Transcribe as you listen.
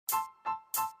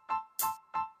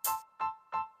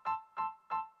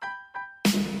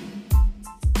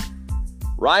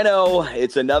Rhino,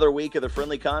 it's another week of the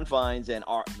Friendly Confines, and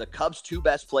the Cubs' two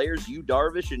best players, Yu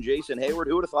Darvish and Jason Hayward.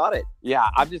 Who would have thought it? Yeah,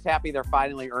 I'm just happy they're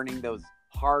finally earning those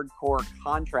hardcore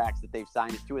contracts that they've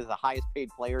signed as two of the highest paid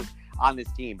players on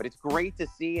this team. But it's great to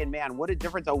see, and man, what a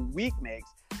difference a week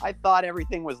makes. I thought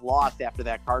everything was lost after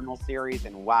that Cardinal series,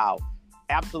 and wow,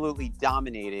 absolutely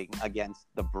dominating against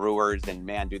the Brewers. And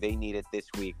man, do they need it this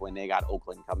week when they got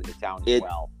Oakland coming to town as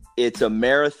well. It's a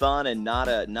marathon and not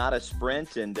a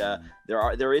sprint, and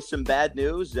there is some bad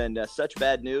news, and such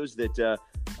bad news that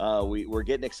we're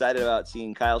getting excited about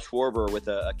seeing Kyle Schwarber with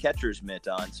a catcher's mitt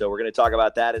on. So we're going to talk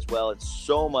about that as well, and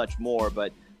so much more.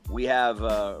 But we have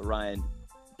Ryan,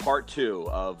 part two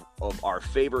of our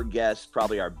favorite guests,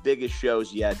 probably our biggest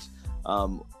shows yet.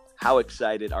 How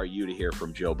excited are you to hear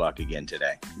from Joe Buck again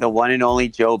today? The one and only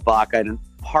Joe Buck. And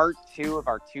part two of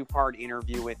our two-part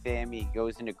interview with him, he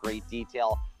goes into great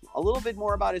detail, a little bit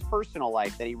more about his personal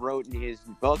life that he wrote in his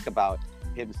book about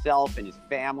himself and his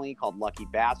family called Lucky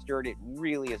Bastard. It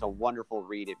really is a wonderful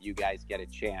read if you guys get a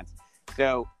chance.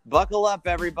 So buckle up,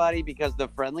 everybody, because the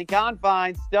Friendly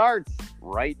Confines starts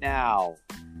right now.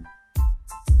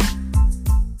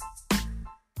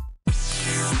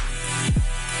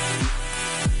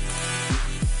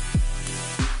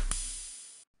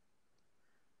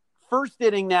 First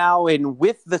inning now, and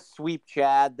with the sweep,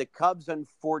 Chad, the Cubs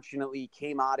unfortunately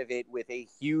came out of it with a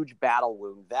huge battle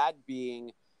wound, that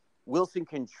being Wilson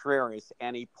Contreras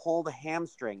and a pulled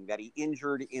hamstring that he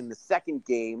injured in the second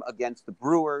game against the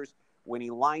Brewers when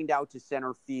he lined out to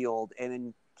center field and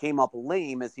then came up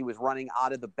lame as he was running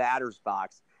out of the batter's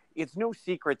box. It's no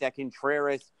secret that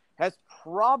Contreras has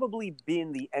probably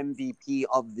been the MVP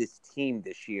of this team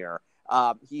this year.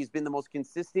 He's been the most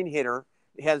consistent hitter,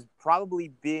 has probably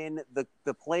been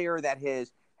the player that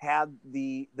has had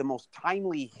the most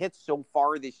timely hits so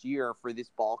far this year for this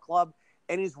ball club,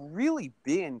 and has really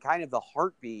been kind of the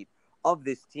heartbeat of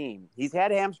this team. He's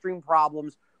had hamstring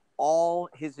problems all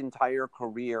his entire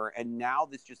career, and now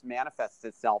this just manifests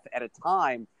itself at a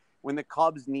time when the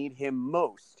Cubs need him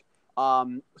most.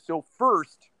 So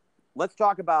first, let's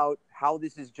talk about how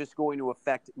this is just going to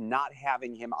affect not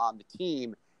having him on the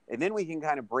team, and then we can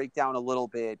kind of break down a little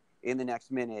bit in the next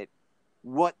minute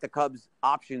what the Cubs'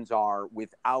 options are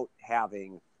without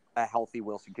having a healthy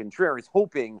Wilson Contreras,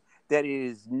 hoping that it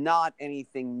is not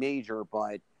anything major.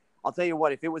 But I'll tell you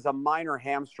what, if it was a minor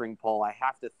hamstring pull, I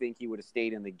have to think he would have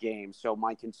stayed in the game. So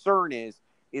my concern is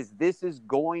this is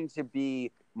going to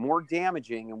be more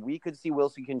damaging, and we could see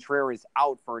Wilson Contreras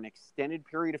out for an extended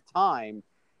period of time.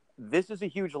 This is a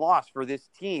huge loss for this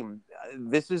team.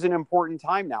 This is an important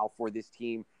time now for this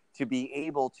team to be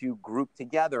able to group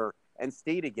together and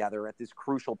stay together at this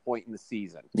crucial point in the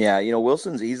season. Yeah,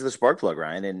 he's the spark plug,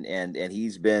 Ryan, and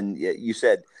he's been. You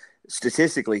said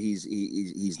statistically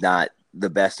he's not the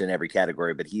best in every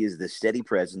category, but he is the steady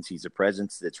presence. He's a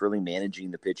presence that's really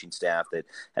managing the pitching staff that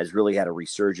has really had a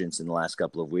resurgence in the last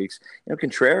couple of weeks.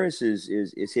 Contreras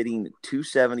is hitting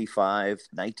 275,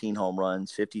 19 home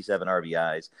runs, 57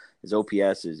 RBIs. His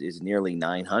OPS is nearly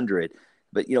 900.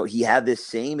 But, he had this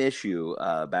same issue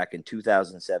back in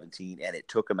 2017, and it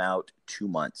took him out 2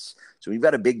 months. So we've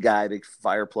got a big guy, big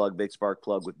fire plug, big spark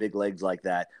plug with big legs like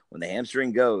that. When the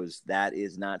hamstring goes, that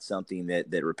is not something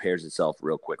that repairs itself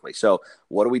real quickly. So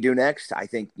what do we do next? I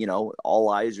think, all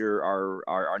eyes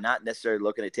are not necessarily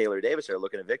looking at Taylor Davis. They're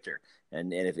looking at Victor.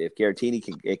 And if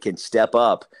Caratini can step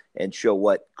up and show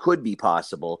what could be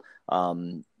possible,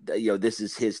 this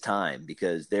is his time,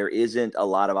 because there isn't a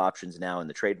lot of options now in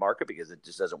the trade market because it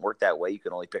just doesn't work that way. You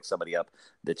can only pick somebody up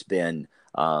that's been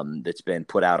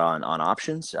put out on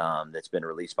options, that's been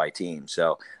released by teams.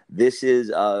 So this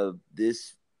is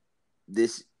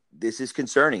this is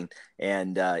concerning,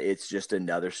 and it's just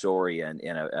another story in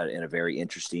a very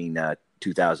interesting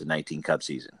 2019 Cubs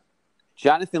season.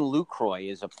 Jonathan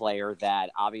Lucroy is a player that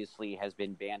obviously has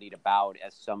been bandied about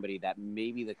as somebody that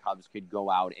maybe the Cubs could go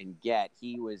out and get.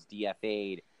 He was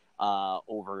DFA'd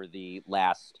over the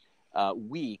last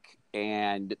week,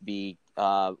 and the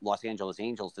Los Angeles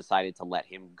Angels decided to let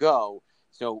him go.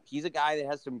 So he's a guy that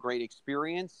has some great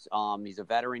experience. He's a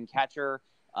veteran catcher,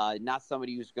 not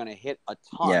somebody who's going to hit a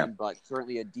ton, but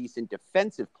certainly a decent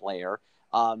defensive player.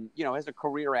 Has a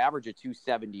career average of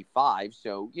 275.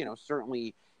 So,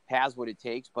 certainly has what it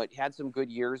takes, but had some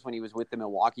good years when he was with the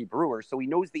Milwaukee Brewers. So he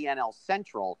knows the NL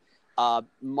Central.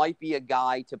 Might be a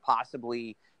guy to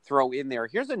possibly throw in there.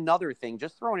 Here's another thing,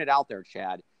 just throwing it out there,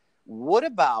 Chad. What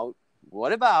about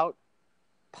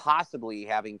possibly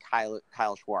having Kyle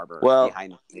Schwarber Well,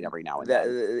 behind the scene every now and then.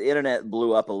 the internet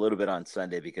blew up a little bit on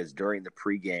Sunday because during the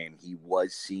pregame he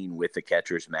was seen with the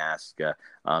catcher's mask,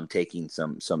 taking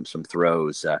some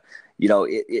throws.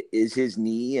 It is his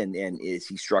knee, and is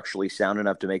he structurally sound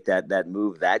enough to make that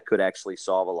move? That could actually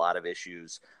solve a lot of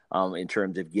issues in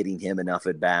terms of getting him enough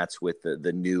at bats with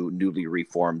the newly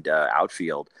reformed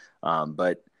outfield.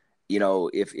 But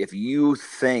if you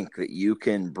think that you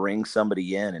can bring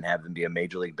somebody in and have them be a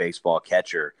Major League Baseball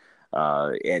catcher,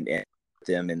 and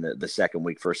them in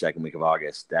the first second week of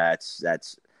August, that's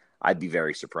I'd be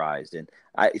very surprised. And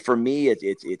for me,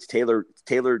 it's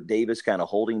Taylor Davis kind of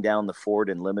holding down the fort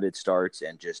in limited starts,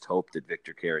 and just hope that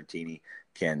Victor Caratini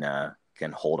can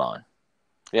hold on.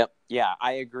 Yep. Yeah,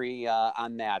 I agree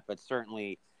on that, but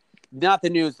certainly not the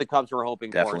news the Cubs were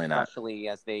hoping Definitely for, especially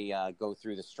as they go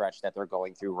through the stretch that they're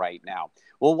going through right now.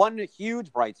 Well, one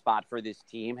huge bright spot for this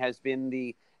team has been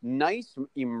the nice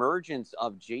emergence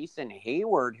of Jason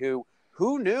Heyward,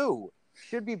 who knew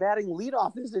should be batting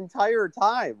leadoff this entire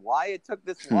time. Why it took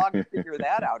this long to figure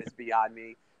that out is beyond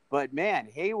me. But, man,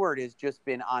 Heyward has just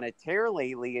been on a tear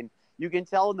lately, and you can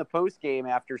tell in the postgame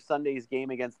after Sunday's game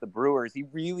against the Brewers, he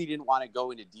really didn't want to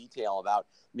go into detail about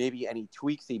maybe any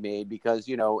tweaks he made because,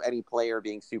 any player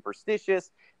being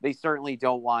superstitious, they certainly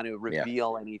don't want to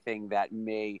reveal anything that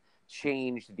may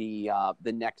change the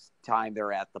next time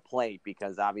they're at the plate,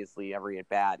 because obviously every at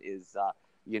bat is,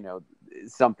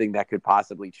 something that could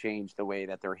possibly change the way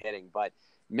that they're hitting. But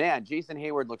man, Jason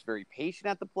Heyward looks very patient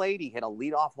at the plate. He hit a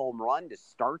leadoff home run to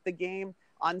start the game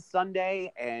on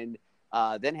Sunday, and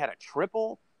then had a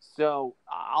triple. So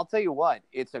I'll tell you what,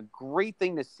 it's a great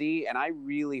thing to see, and I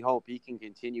really hope he can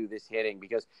continue this hitting,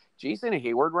 because Jason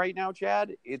Heyward right now,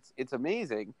 Chad, it's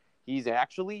amazing. He's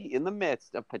actually in the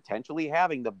midst of potentially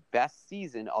having the best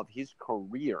season of his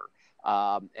career.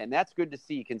 And that's good to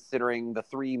see, considering the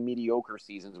 3 mediocre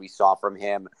seasons we saw from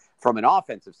him from an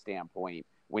offensive standpoint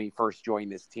when he first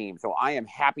joined this team. So I am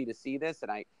happy to see this,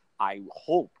 and I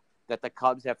hope that the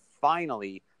Cubs have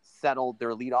finally settled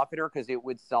their leadoff hitter, because it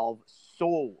would solve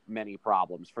so many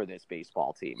problems for this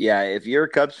baseball team. Yeah, if you're a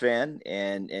Cubs fan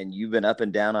and you've been up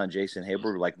and down on Jason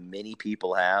Heyward like many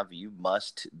people have, you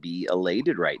must be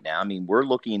elated right now. I mean, we're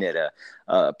looking at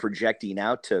a projecting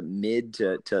out to mid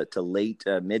to late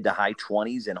mid to high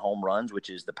 20s in home runs, which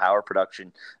is the power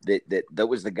production that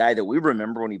was the guy that we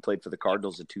remember when he played for the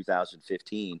Cardinals in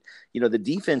 2015. The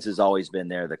defense has always been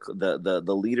there. The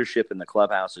leadership in the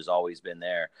clubhouse has always been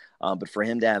there. But for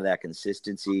him to have that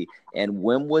consistency, and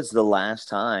when was the last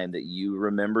time that you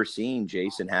remember seeing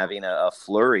Jason having a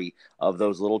flurry of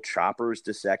those little choppers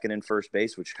to second and first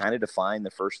base, which kind of defined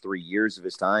the first 3 years of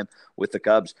his time with the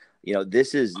Cubs?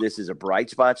 This is a bright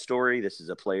spot story. This is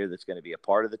a player that's going to be a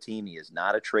part of the team. He is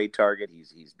not a trade target.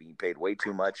 He's being paid way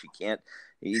too much.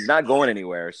 He's not going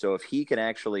anywhere. So if he can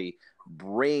actually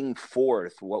bring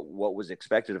forth what was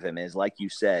expected of him, is, like you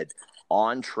said,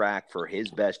 on track for his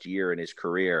best year in his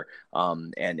career,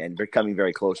 and becoming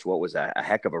very close to what was a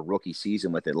heck of a rookie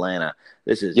season with Atlanta.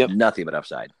 This is nothing but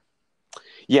upside.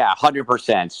 Yeah,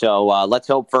 100%. So let's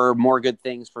hope for more good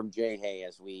things from Jay Hay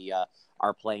as we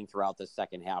are playing throughout the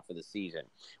second half of the season.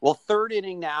 Well, third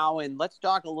inning now, and let's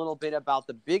talk a little bit about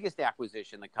the biggest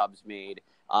acquisition the Cubs made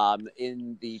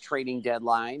in the trading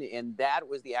deadline, and that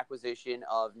was the acquisition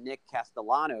of Nick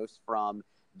Castellanos from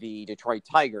the Detroit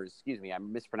Tigers. Excuse me,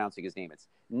 I'm mispronouncing his name. It's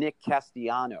Nick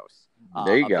Castellanos.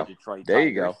 There you go. The Detroit there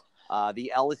Tigers. You go.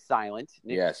 The L is silent.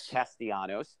 Nick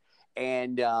Castellanos.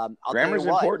 And grammar's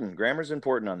important. Grammar's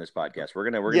important on this podcast. We're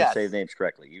gonna say the names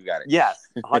correctly. You got it. Yes,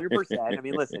 100%. I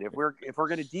mean, listen, if we're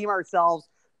gonna deem ourselves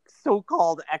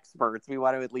so-called experts, we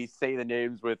want to at least say the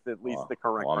names with at least the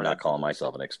correct. Well, I'm not calling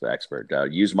myself an expert.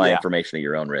 Use my information at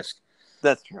your own risk.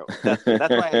 That's true. That's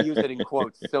why I use it in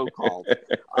quotes, so-called.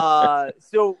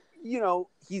 So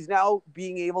he's now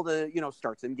being able to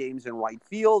start some games in right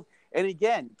field. And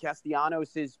again,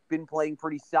 Castellanos has been playing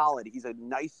pretty solid. He's a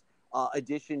nice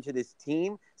addition to this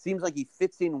team. Seems like he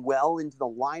fits in well into the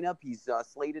lineup. He's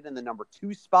slated in the number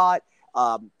 2 spot,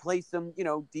 plays some,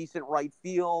 decent right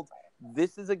field.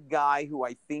 This is a guy who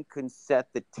I think can set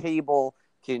the table,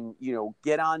 can,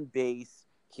 get on base,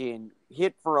 can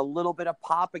hit for a little bit of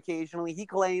pop occasionally. He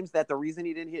claims that the reason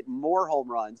he didn't hit more home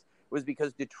runs was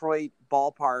because Detroit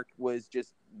ballpark was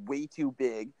just way too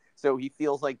big. So he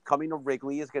feels like coming to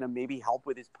Wrigley is going to maybe help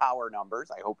with his power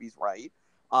numbers. I hope he's right.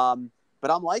 But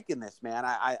I'm liking this, man.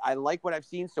 I like what I've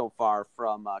seen so far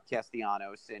from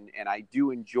Castellanos, and I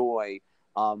do enjoy,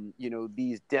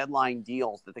 these deadline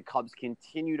deals that the Cubs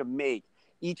continue to make.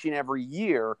 each and every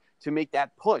year to make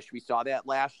that push. We saw that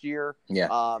last year,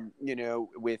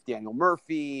 with Daniel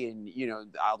Murphy and,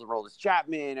 Aroldis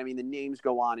Chapman. I mean, the names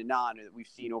go on that we've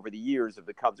seen over the years of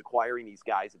the Cubs acquiring these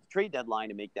guys at the trade deadline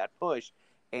to make that push.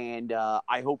 And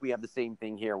I hope we have the same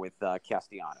thing here with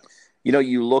Castellanos.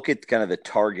 You look at kind of the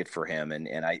target for him,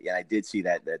 and I did see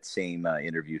that same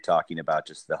interview talking about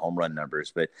just the home run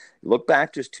numbers. But look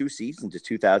back just 2 seasons to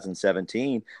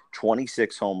 2017,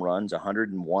 26 home runs,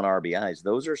 101 RBIs.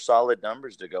 Those are solid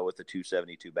numbers to go with the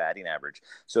 272 batting average.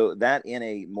 So that in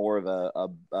a more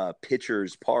of a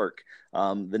pitcher's park,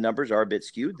 the numbers are a bit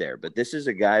skewed there. But this is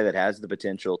a guy that has the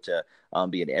potential to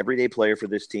be an everyday player for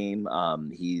this team.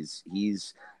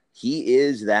 He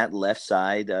is that left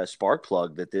side spark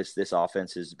plug that this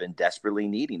offense has been desperately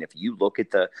needing. If you look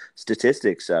at the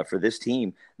statistics for this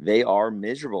team, they are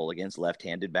miserable against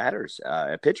left-handed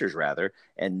pitchers rather.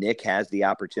 And Nick has the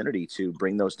opportunity to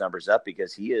bring those numbers up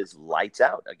because he is lights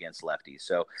out against lefties.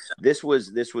 So this was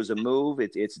a move.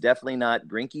 It's definitely not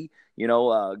Greinke,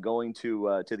 going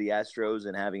to the Astros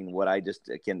and having what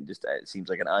it seems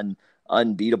like an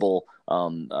unbeatable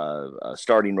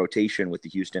starting rotation with the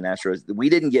Houston Astros. We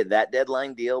didn't get that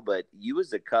deadline deal, but you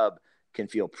as a Cub can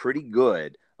feel pretty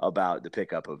good about the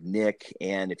pickup of Nick.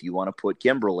 And if you want to put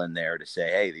Kimbrel in there to say,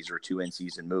 hey, these were 2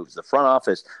 in-season moves, the front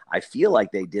office, I feel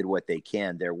like they did what they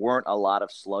can. There weren't a lot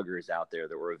of sluggers out there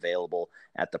that were available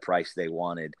at the price they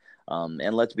wanted.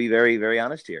 And let's be very, very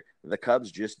honest here. The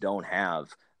Cubs just don't have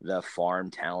the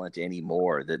farm talent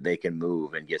anymore that they can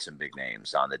move and get some big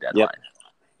names on the deadline.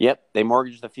 Yep, they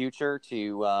mortgaged the future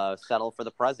to settle for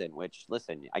the present, which,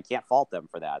 listen, I can't fault them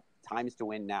for that. Time's to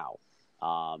win now.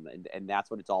 And that's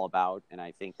what it's all about. And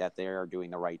I think that they're doing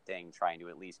the right thing, trying to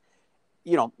at least,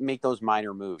 make those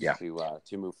minor moves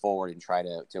to move forward and try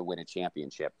to win a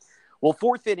championship. Well,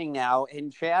 4th inning now.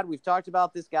 And Chad, we've talked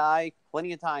about this guy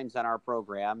plenty of times on our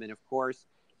program. And of course,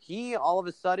 he all of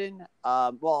a sudden,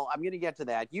 I'm going to get to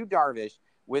that. Yu Darvish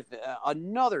with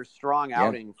another strong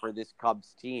outing for this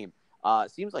Cubs team.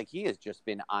 Seems like he has just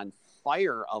been on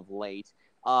fire of late.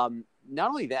 Not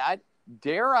only that,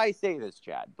 dare I say this,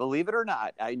 Chad, believe it or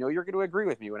not, I know you're going to agree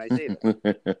with me when I say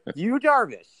this. Yu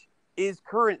Darvish is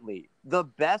currently the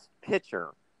best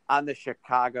pitcher on the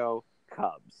Chicago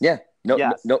Cubs. Yeah. No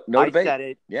debate. I said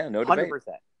it. Yeah, no debate. 100%.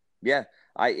 Yeah.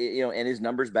 And his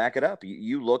numbers back it up.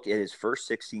 You look at his first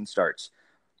 16 starts.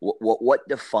 What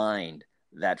defined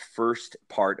that first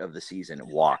part of the season?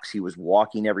 Walks. He was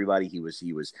walking everybody. He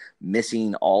was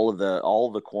missing all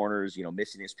the corners,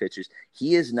 missing his pitches.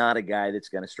 He is not a guy that's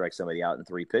going to strike somebody out in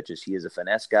 3 pitches. He is a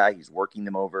finesse guy. He's working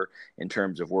them over in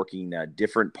terms of working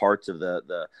different parts of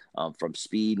the from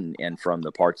speed and from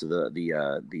the parts of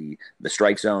the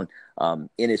strike zone.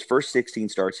 In his first 16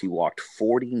 starts, he walked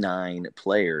 49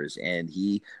 players, and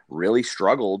he really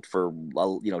struggled for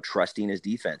trusting his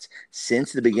defense.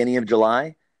 Since the beginning of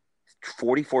July,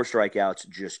 44 strikeouts,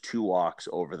 just 2 walks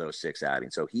over those 6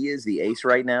 outings. So he is the ace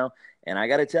right now. And I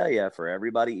got to tell you, for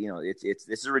everybody, this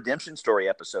is a redemption story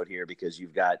episode here, because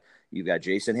you've got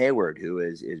Jason Hayward, who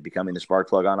is becoming the spark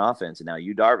plug on offense, and now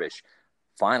Yu Darvish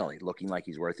finally looking like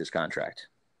he's worth his contract.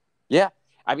 Yeah.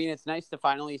 I mean, it's nice to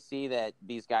finally see that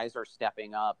these guys are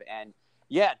stepping up. And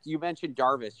yeah, you mentioned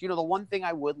Darvish. The one thing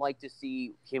I would like to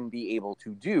see him be able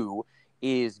to do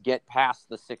is get past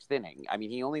the 6th inning. I mean,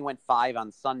 he only went 5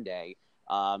 on Sunday.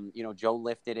 Joe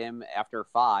lifted him after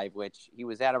 5, which he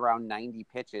was at around 90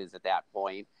 pitches at that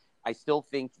point. I still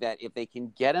think that if they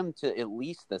can get him to at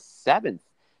least the 7th,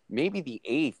 maybe the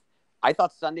 8th, I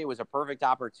thought Sunday was a perfect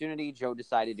opportunity. Joe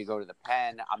decided to go to the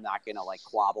pen. I'm not going to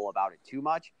quabble about it too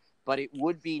much, but it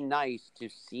would be nice to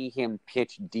see him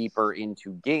pitch deeper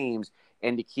into games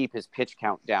and to keep his pitch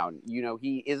count down.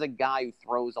 He is a guy who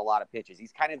throws a lot of pitches.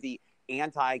 He's kind of the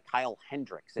anti-Kyle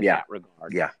Hendricks in that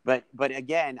regard. Yeah. But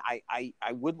again, I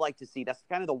would like to see, that's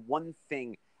kind of the one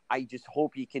thing I just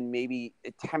hope he can maybe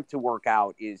attempt to work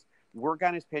out, is work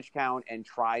on his pitch count and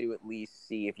try to at least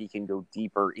see if he can go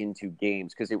deeper into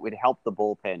games, because it would help the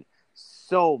bullpen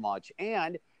so much.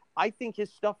 And I think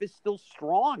his stuff is still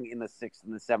strong in the 6th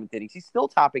and the 7th innings. He's still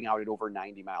topping out at over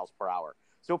 90 miles per hour.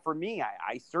 So for me,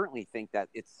 I certainly think that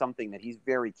it's something that he's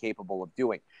very capable of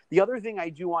doing. The other thing I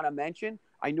do want to mention,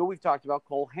 I know we've talked about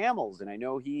Cole Hamels, and I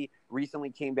know he recently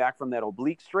came back from that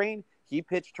oblique strain. He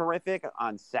pitched terrific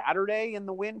on Saturday in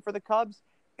the win for the Cubs.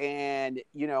 And,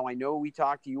 I know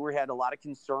you had a lot of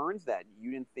concerns that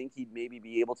you didn't think he'd maybe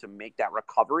be able to make that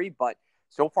recovery, but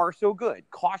so far so good.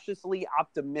 Cautiously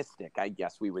optimistic, I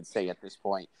guess we would say at this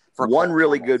point. For One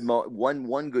really good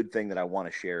one good thing that I want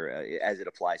to share as it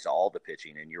applies to all the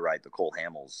pitching, and you're right, the Cole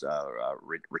Hamels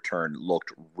return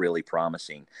looked really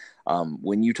promising.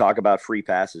 When you talk about free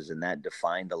passes, and that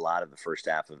defined a lot of the first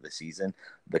half of the season,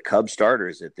 the Cubs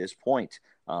starters at this point,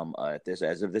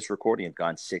 as of this recording, have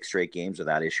gone 6 straight games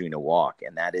without issuing a walk,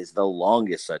 and that is the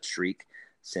longest such streak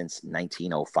since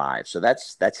 1905. So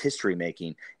that's history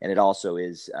making, and it also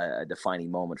is a defining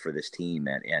moment for this team,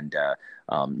 and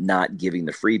not giving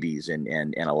the freebies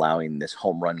and allowing this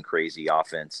home run crazy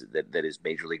offense that is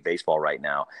Major League Baseball right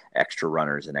now, extra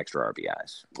runners and extra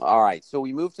RBIs. All right, so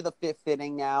we move to the 5th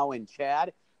inning now, and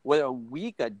Chad, what a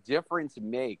week a difference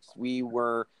makes. We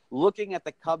were looking at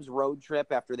the Cubs road trip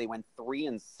after they went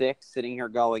 3-6, sitting here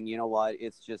going, you know what,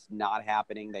 it's just not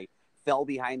happening. They fell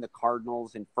behind the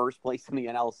Cardinals in first place in the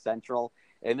NL Central.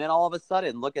 And then all of a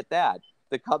sudden, look at that.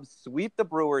 The Cubs sweep the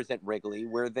Brewers at Wrigley,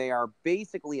 where they are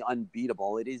basically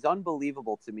unbeatable. It is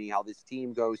unbelievable to me how this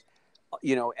team goes,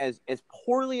 as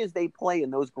poorly as they play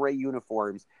in those gray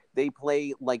uniforms, they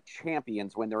play like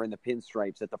champions when they're in the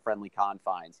pinstripes at the friendly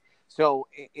confines. So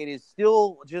it is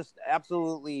still just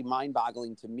absolutely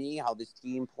mind-boggling to me how this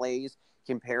team plays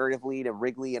comparatively to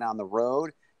Wrigley and on the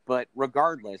road. But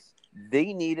regardless,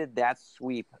 they needed that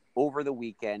sweep over the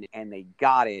weekend, and they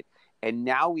got it. And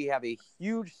now we have a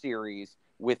huge series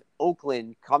with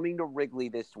Oakland coming to Wrigley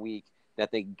this week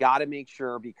that they got to make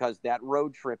sure, because that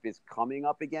road trip is coming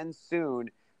up again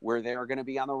soon, where they're going to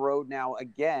be on the road now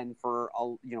again for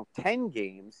 10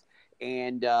 games.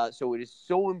 And so it is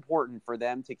so important for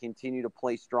them to continue to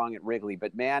play strong at Wrigley.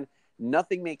 But, man,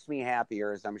 nothing makes me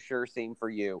happier, as I'm sure same for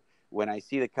you, when I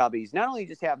see the Cubbies not only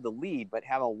just have the lead, but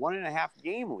have a 1.5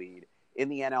 game lead in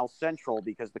the NL Central,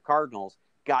 because the Cardinals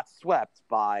got swept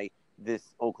by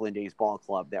this Oakland A's ball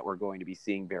club that we're going to be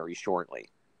seeing very shortly.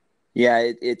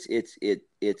 Yeah,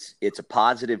 it's a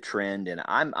positive trend, and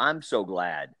I'm so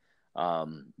glad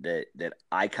that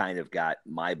I kind of got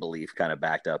my belief kind of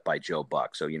backed up by Joe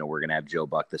Buck. So we're going to have Joe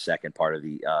Buck the second part of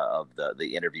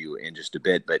the interview in just a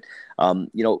bit. But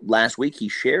last week he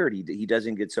shared he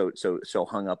doesn't get so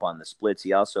hung up on the splits.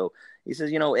 He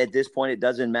says at this point it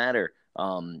doesn't matter.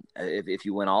 If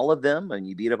you win all of them and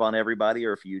you beat up on everybody,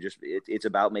 or if you it's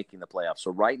about making the playoffs.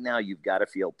 So right now you've got to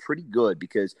feel pretty good,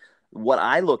 because what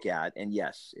I look at, and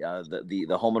yes,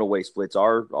 the home and away splits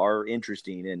are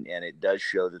interesting, and it does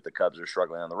show that the Cubs are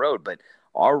struggling on the road. But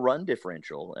our run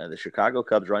differential, the Chicago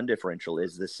Cubs run differential,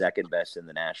 is the second best in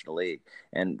the National League.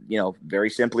 And very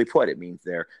simply put, it means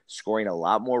they're scoring a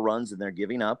lot more runs than they're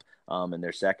giving up, and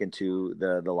they're second to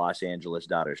the Los Angeles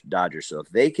Dodgers. So if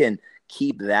they can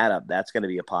keep that up, that's going to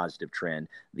be a positive trend.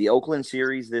 The Oakland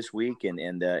series this week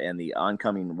and the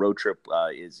oncoming road trip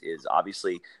is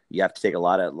obviously, you have to take a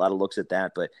lot of looks at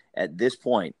that. But at this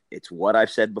point, it's what I've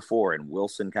said before, and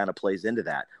Wilson kind of plays into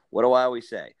that. What do I always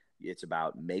say? It's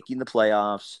about making the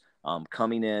playoffs,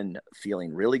 coming in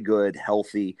feeling really good,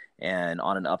 healthy, and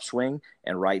on an upswing.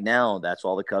 And right now, that's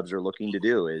all the Cubs are looking to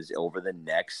do, is over the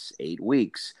next 8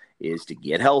 weeks, is to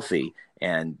get healthy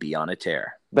and be on a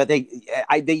tear. But they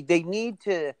need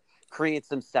to create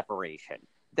some separation.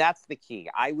 That's the key.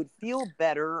 I would feel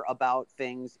better about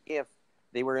things if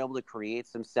they were able to create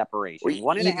some separation.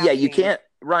 You can't,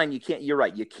 Ryan. You can't. You're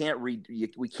right. You can't we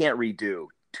can't redo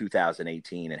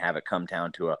 2018 and have it come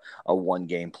down to a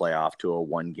 1-game playoff, to a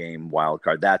 1-game wild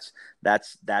card. That's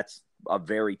a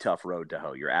very tough road to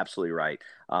hoe. You're absolutely right.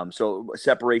 So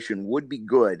separation would be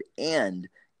good, and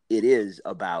it is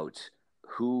about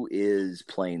who is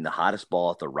playing the hottest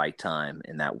ball at the right time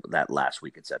in that last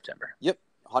week in September. Yep,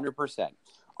 100%.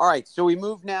 All right, so we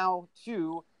move now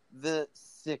to the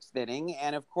 6th inning,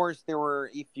 and of course there were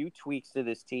a few tweaks to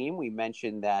this team. We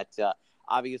mentioned that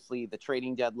obviously the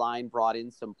trading deadline brought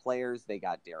in some players. They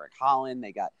got Derek Holland,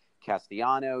 they got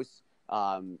Castellanos,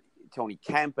 Tony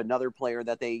Kemp, another player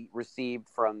that they received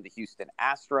from the Houston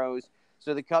Astros.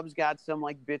 So the Cubs got some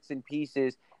bits and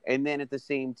pieces, and then at the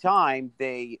same time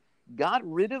they got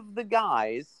rid of the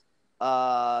guys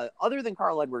other than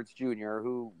Carl Edwards Jr.,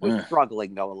 who was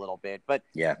struggling though a little bit, but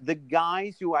the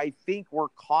guys who I think were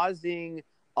causing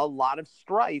a lot of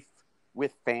strife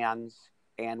with fans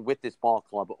and with this ball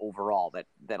club overall,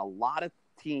 that a lot of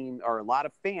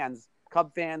fans,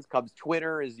 Cub fans, Cubs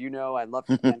Twitter, as you know, I love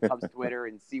to scan Cubs Twitter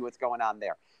and see what's going on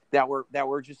there, that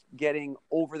were just getting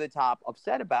over the top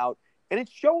upset about, and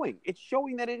it's showing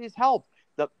that it has helped.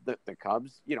 The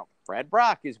Cubs, Fred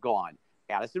Brock is gone.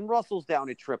 Addison Russell's down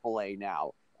at AAA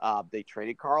now. They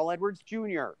traded Carl Edwards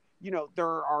Jr.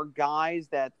 There are guys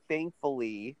that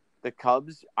thankfully the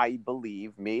Cubs, I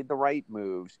believe, made the right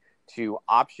moves to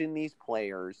option these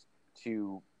players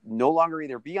to no longer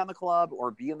either be on the club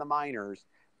or be in the minors,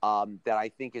 that I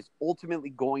think is ultimately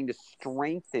going to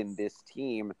strengthen this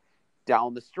team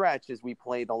down the stretch as we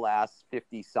play the last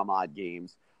 50 some odd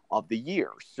games of the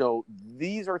year. So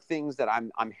these are things that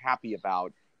I'm happy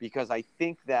about, because I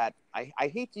think that I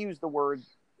hate to use the word,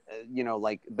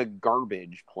 like the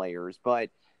garbage players, but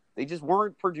they just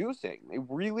weren't producing. They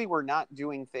really were not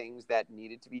doing things that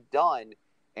needed to be done,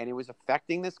 and it was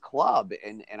affecting this club.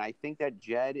 And I think that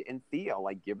Jed and Theo,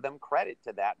 give them credit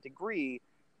to that degree.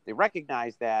 They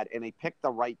recognized that, and they picked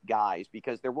the right guys,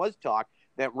 because there was talk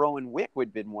that Rowan Wick would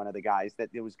have been one of the guys that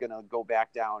was going to go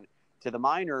back down to the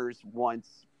minors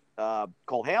once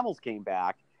Cole Hamels came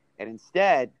back, and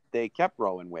instead they kept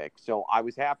Rowan Wick. So I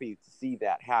was happy to see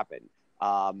that happen.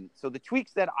 So the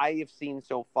tweaks that I have seen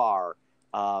so far,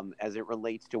 as it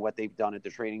relates to what they've done at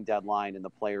the trading deadline and the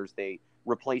players they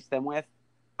replaced them with,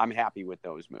 I'm happy with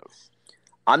those moves.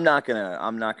 I'm not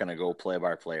gonna go play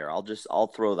by player. I'll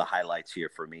throw the highlights here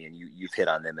for me, and you've hit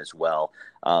on them as well.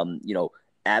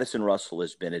 Addison Russell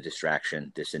has been a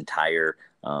distraction this entire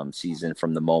season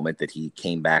from the moment that he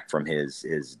came back from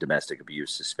his domestic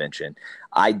abuse suspension.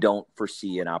 I don't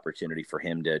foresee an opportunity for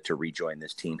him to rejoin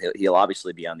this team. He'll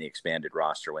obviously be on the expanded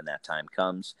roster when that time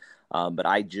comes, but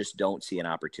I just don't see an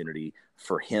opportunity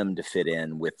for him to fit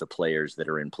in with the players that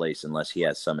are in place unless he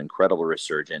has some incredible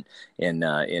resurgence in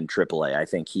AAA. I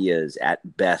think he is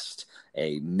at best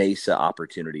a Mesa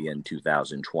opportunity in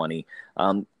 2020.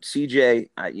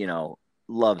 CJ,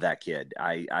 love that kid.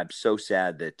 I'm so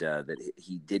sad that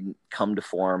he didn't come to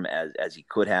form as he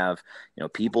could have.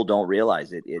 People don't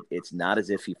realize it. It's not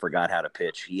as if he forgot how to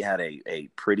pitch. He had a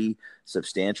pretty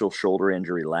substantial shoulder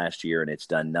injury last year, and it's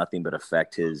done nothing but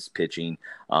affect his pitching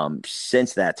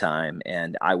since that time.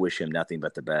 And I wish him nothing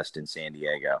but the best in San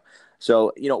Diego.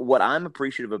 So, what I'm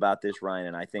appreciative about this, Ryan,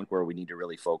 and I think where we need to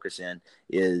really focus in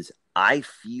is I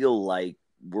feel like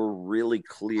we're really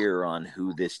clear on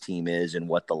who this team is and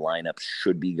what the lineup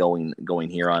should be going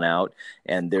here on out.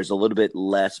 And there's a little bit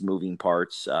less moving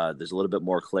parts. There's a little bit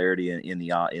more clarity in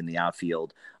the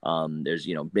outfield. There's,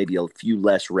 maybe a few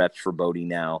less reps for Bodie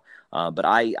now. But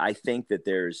I think that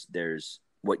there's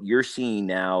what you're seeing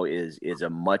now is a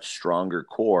much stronger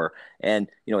core. And,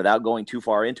 without going too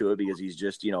far into it, because he's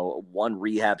just, one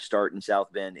rehab start in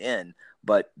South Bend in,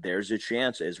 but there's a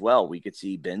chance as well we could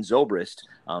see Ben Zobrist,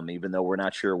 even though we're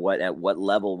not sure at what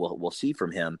level we'll see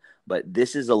from him. But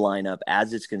this is a lineup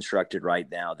as it's constructed right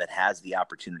now that has the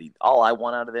opportunity. All I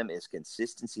want out of them is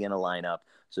consistency in a lineup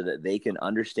so that they can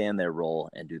understand their role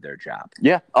and do their job.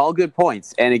 Yeah, all good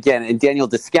points. And again, Daniel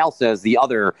Descalso is the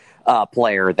other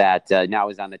player that now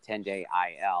is on the 10-day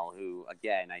IL, who,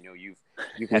 again, I know you've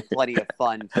had plenty of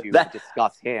fun to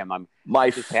discuss him. My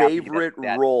favorite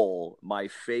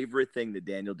thing that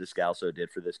Daniel Descalso did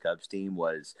for this Cubs team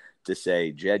was to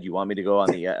say, Jed, you want me to go on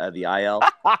the IL?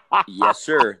 Yes,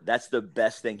 sir. That's the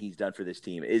best thing he's done for this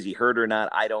team. Is he hurt or not?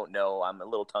 I don't know. I'm a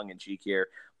little tongue-in-cheek here.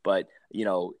 But,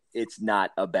 it's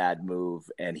not a bad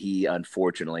move, and he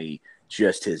unfortunately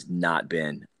just has not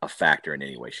been a factor in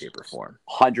any way, shape, or form.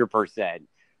 100%.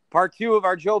 Part 2 of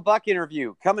our Joe Buck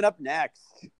interview coming up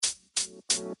next.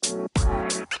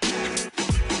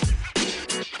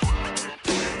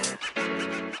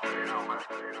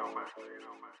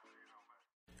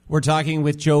 We're talking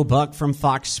with Joe Buck from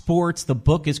Fox Sports. The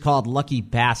book is called Lucky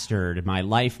Bastard, My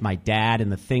Life, My Dad,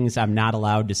 and the Things I'm Not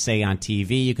Allowed to Say on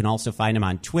TV. You can also find him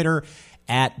on Twitter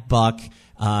 @Buck.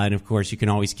 And, of course, you can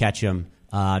always catch him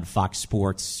on Fox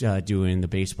Sports doing the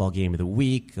baseball game of the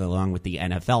week, along with the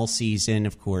NFL season.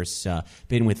 Of course,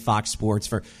 been with Fox Sports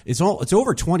for it's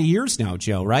over 20 years now,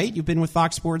 Joe, right? You've been with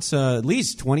Fox Sports at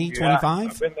least 20, 25?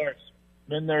 I've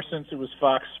been there since it was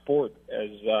Fox Sport, as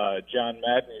John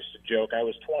Madden used to joke. I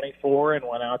was 24 and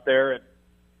went out there and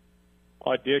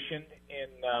auditioned in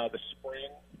the spring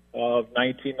of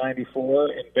 1994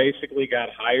 and basically got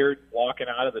hired walking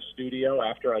out of the studio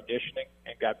after auditioning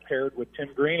and got paired with Tim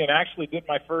Green and actually did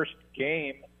my first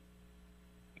game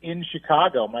in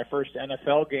Chicago. My first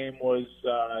NFL game was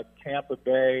Tampa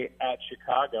Bay at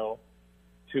Chicago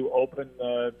to open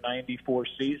the 94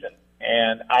 season.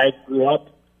 And I grew up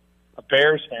a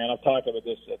Bears fan. I've talked about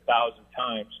this 1,000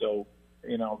 times, so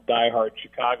diehard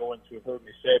Chicagoans who have heard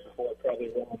me say it before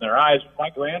probably roll their eyes. My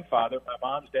grandfather, my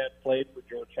mom's dad, played for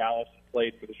George Halas and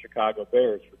played for the Chicago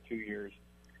Bears for 2 years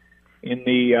in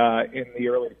the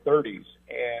early 30s.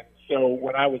 And so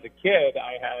when I was a kid,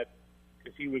 I had,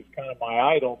 because he was kind of my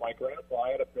idol, my grandpa, I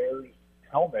had a Bears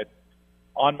helmet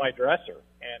on my dresser,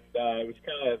 and it was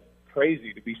kind of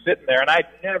crazy to be sitting there. And I'd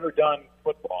never done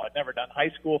football. I'd never done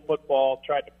high school football,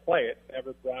 tried to play it,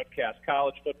 never broadcast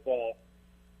college football.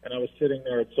 And I was sitting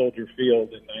there at Soldier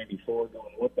Field in '94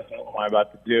 going, what the hell am I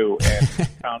about to do? And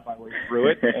found my way through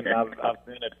it, and I've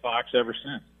been at Fox ever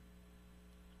since.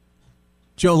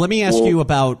 Joe, let me ask you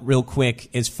about, real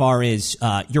quick, as far as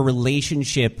your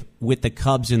relationship with the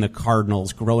Cubs and the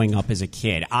Cardinals growing up as a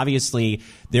kid. Obviously,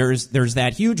 there's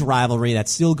that huge rivalry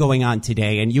that's still going on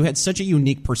today, and you had such a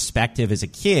unique perspective as a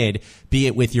kid, be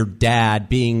it with your dad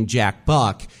being Jack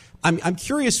Buck. I'm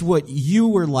curious what you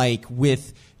were like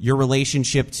with your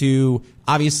relationship to,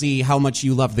 obviously, how much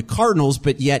you love the Cardinals,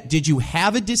 but yet did you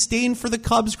have a disdain for the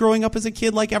Cubs growing up as a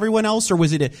kid like everyone else, or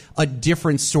was it a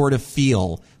different sort of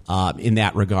feel in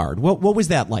that regard? What was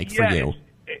that like for you?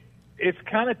 It's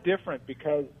kind of different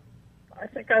because I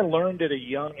think I learned at a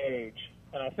young age,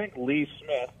 and I think Lee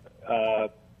Smith,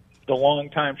 the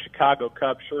longtime Chicago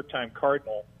Cub, short-time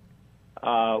Cardinal,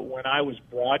 when I was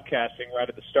broadcasting right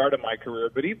at the start of my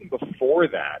career, but even before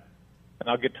that, and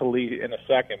I'll get to Lee in a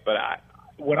second, but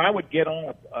when I would get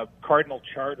on a Cardinal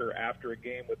charter after a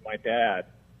game with my dad,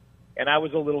 and I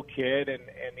was a little kid, and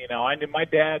you know, I knew my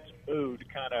dad's mood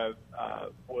kind of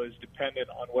was dependent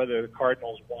on whether the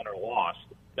Cardinals won or lost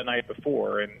the night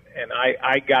before, and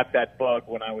I got that bug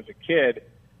when I was a kid,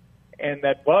 and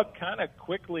that bug kind of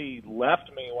quickly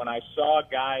left me when I saw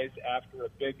guys after a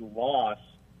big loss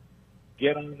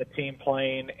get on the team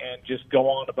plane and just go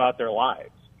on about their lives.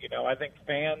 You know, I think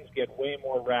fans get way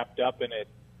more wrapped up in it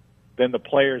than the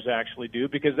players actually do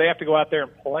because they have to go out there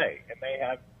and play, and they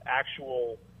have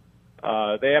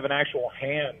an actual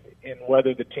hand in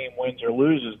whether the team wins or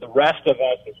loses. The rest of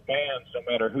us as fans, no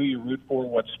matter who you root for,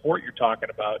 what sport you're talking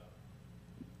about,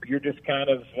 you're just kind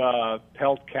of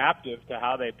held captive to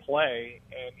how they play,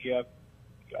 and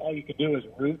all you can do is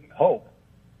root and hope.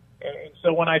 And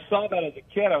so when I saw that as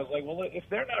a kid, I was like, well, if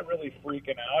they're not really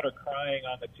freaking out or crying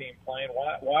on the team playing,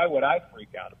 why would I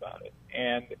freak out about it?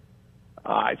 And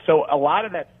so a lot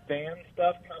of that fan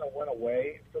stuff kind of went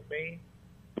away for me.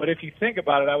 But if you think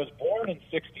about it, I was born in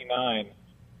 '69.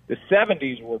 The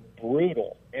 70s were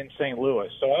brutal in St. Louis.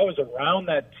 So I was around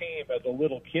that team as a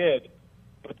little kid,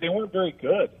 but they weren't very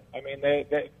good. I mean,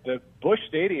 the Busch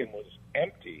Stadium was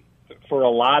empty for a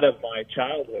lot of my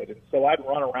childhood. And so I'd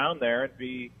run around there and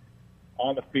be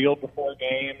on the field before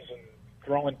games and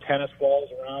throwing tennis balls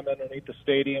around underneath the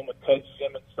stadium with Ted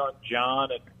Simmons' son,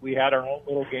 John, and we had our own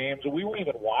little games. And we weren't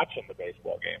even watching the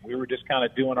baseball game. We were just kind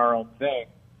of doing our own thing.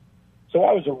 So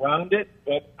I was around it,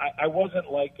 but I wasn't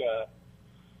like a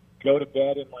go to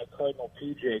bed in my Cardinal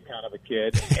PJ kind of a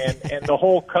kid. And the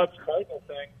whole Cubs-Cardinal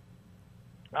thing,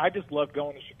 I just loved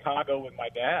going to Chicago with my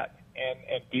dad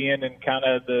and being in kind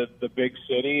of the big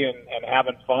city and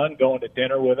having fun, going to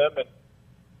dinner with him and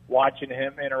watching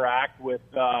him interact with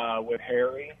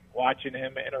Harry, watching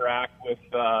him interact with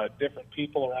different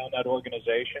people around that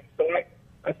organization. So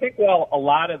I think while a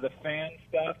lot of the fan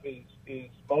stuff is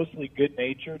mostly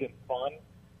good-natured and fun,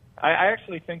 I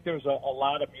actually think there's a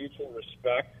lot of mutual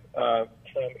respect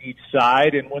from each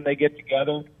side. And when they get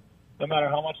together, no matter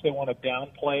how much they want to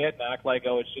downplay it and act like,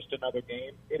 oh, it's just another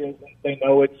game, it isn't. They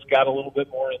know it's got a little bit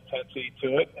more intensity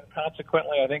to it. And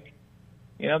consequently, I think,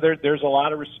 you know, there's a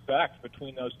lot of respect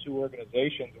between those two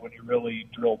organizations when you really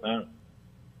drill down.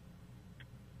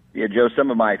 Yeah, Joe, some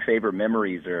of my favorite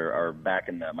memories are back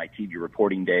in my TV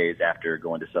reporting days after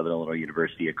going to Southern Illinois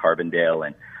University at Carbondale.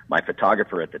 And my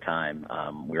photographer at the time,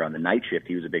 we were on the night shift.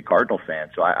 He was a big Cardinal fan.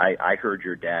 So I heard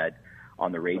your dad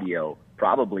on the radio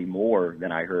probably more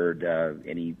than I heard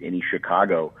any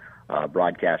Chicago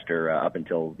broadcaster up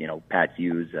until, you know, Pat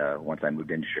Hughes once I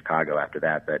moved into Chicago after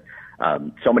that. But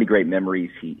so many great memories.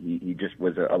 He just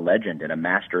was a legend and a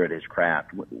master at his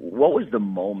craft. What was the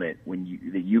moment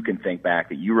that you can think back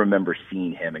that you remember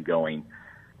seeing him and going,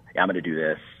 I'm going to do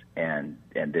this, and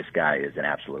this guy is an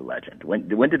absolute legend? When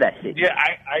did that hit you?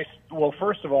 Yeah, well,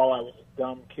 first of all, I was a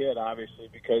dumb kid, obviously,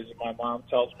 because my mom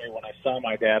tells me when I saw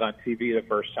my dad on TV the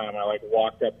first time, I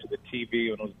walked up to the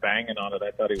TV and was banging on it. I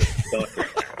thought he was stuck.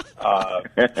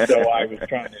 So I was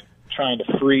trying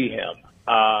to free him.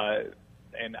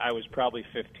 And I was probably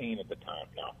 15 at the time.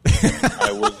 No,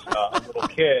 I was a little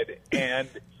kid, and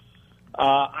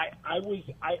I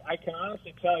can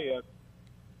honestly tell you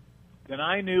that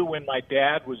I knew when my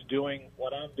dad was doing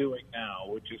what I'm doing now,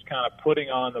 which is kind of putting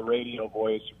on the radio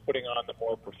voice, putting on the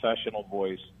more professional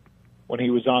voice, when he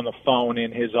was on the phone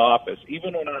in his office,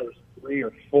 even when I was 3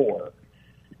 or 4,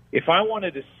 if I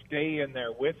wanted to stay in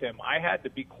there with him, I had to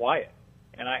be quiet.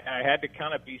 And I had to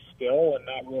kind of be still and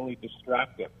not really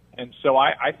distract him. And so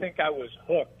I think I was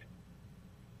hooked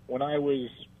when I was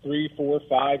 3, 4,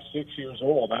 5, 6 years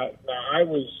old.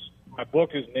 My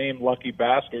book is named Lucky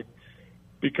Bastard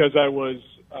because I was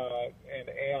and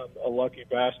am a lucky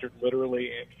bastard,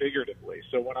 literally and figuratively.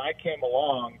 So when I came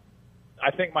along,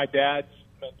 I think my dad's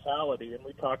mentality, and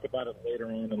we talked about it later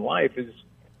on in life, is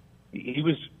he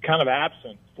was kind of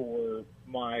absent for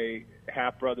my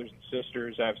half brothers and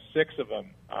sisters. I have 6 of them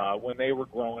when they were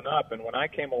growing up, and when I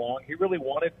came along, he really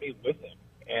wanted me with him.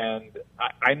 And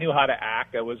I knew how to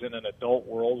act. I was in an adult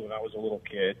world when I was a little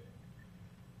kid.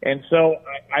 And so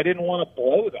I didn't want to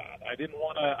blow that. I didn't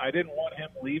want him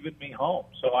leaving me home.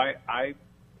 So I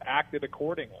acted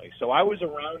accordingly. So I was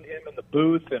around him in the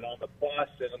booth and on the bus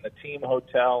and in the team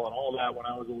hotel and all that when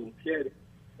I was a little kid.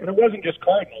 And it wasn't just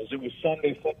Cardinals. It was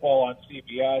Sunday football on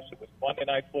CBS. It was Monday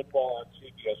Night Football on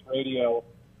CBS Radio,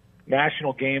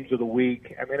 national games of the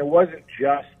week. I mean, it wasn't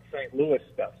just St. Louis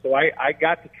stuff. So I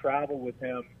got to travel with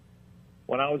him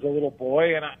when I was a little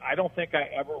boy, and I don't think I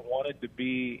ever wanted to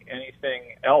be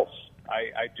anything else.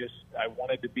 I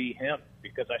wanted to be him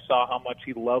because I saw how much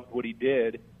he loved what he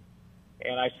did,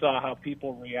 and I saw how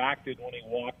people reacted when he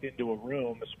walked into a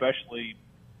room, especially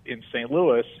in St.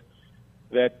 Louis,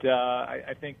 that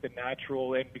I think the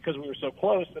natural, and because we were so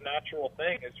close, the natural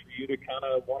thing is for you to kind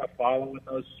of want to follow in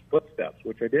those footsteps,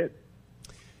 which I did.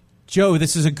 Joe,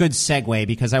 this is a good segue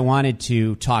because I wanted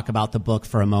to talk about the book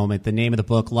for a moment. The name of the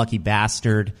book, Lucky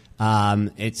Bastard.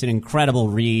 It's an incredible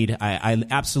read. I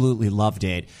absolutely loved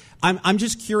it. I'm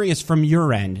just curious from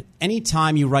your end,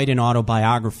 anytime you write an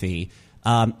autobiography,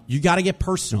 you got to get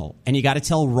personal and you got to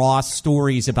tell raw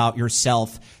stories about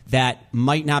yourself that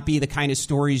might not be the kind of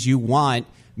stories you want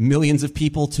millions of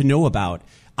people to know about.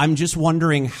 I'm just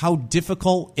wondering how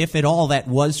difficult, if at all, that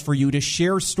was for you to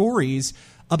share stories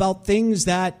about things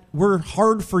that were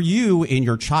hard for you in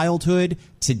your childhood,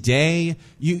 today.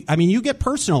 You get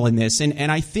personal in this,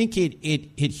 and I think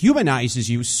it humanizes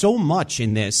you so much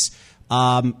in this.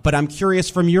 But I'm curious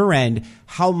from your end,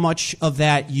 how much of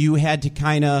that you had to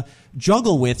kind of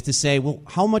juggle with to say, well,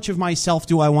 how much of myself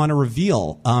do I want to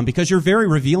reveal? Because you're very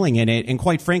revealing in it, and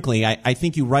quite frankly, I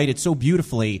think you write it so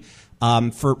beautifully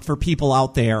for people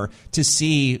out there to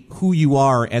see who you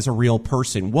are as a real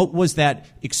person. What was that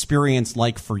experience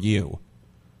like for you?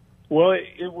 Well,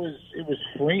 it was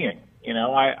freeing.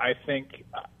 I think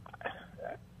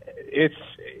it's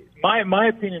my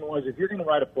opinion was, if you're going to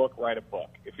write a book, write a book.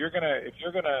 If you're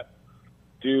gonna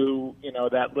do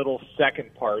that little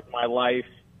second part, my life,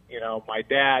 my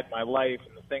dad, my life,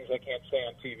 and the things I can't say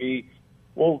on TV,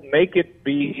 well, make it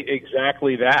be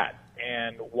exactly that.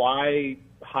 And why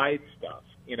hide stuff?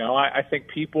 I think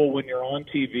people, when you're on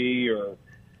TV or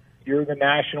you're the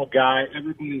national guy,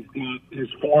 everybody has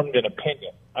formed an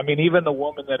opinion. I mean, even the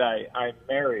woman that I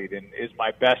married and is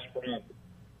my best friend,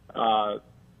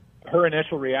 her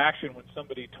initial reaction when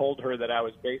somebody told her that I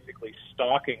was basically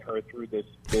stalking her through this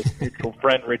mutual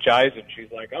friend, Rich Eisen,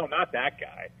 she's like, "Oh, not that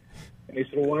guy." And he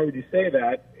said, "Well, why would you say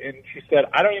that?" And she said,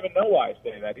 "I don't even know why I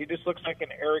say that. He just looks like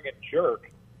an arrogant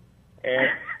jerk."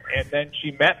 And then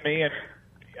she met me, and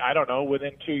I don't know,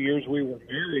 within 2 years we were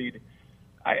married.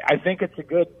 I think it's a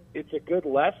good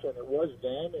lesson. It was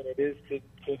then, and it is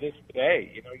to this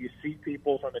day. You see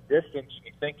people from a distance, and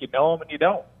you think you know them, and you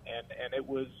don't. And it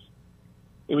was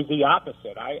the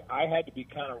opposite. I had to be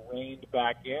kind of reined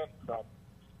back in from.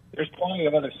 There's plenty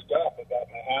of other stuff about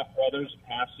my half brothers and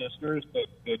half sisters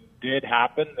that did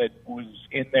happen, that was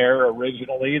in there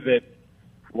originally, that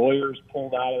lawyers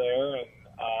pulled out of there, and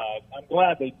I'm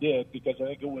glad they did, because I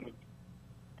think it would have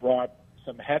brought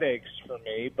some headaches for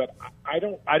me. But I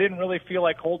didn't really feel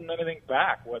like holding anything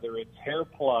back, whether it's hair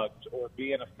plugs or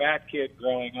being a fat kid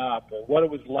growing up, or what it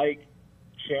was like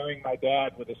sharing my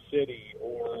dad with a city,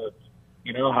 or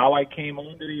how I came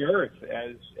onto the earth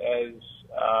as a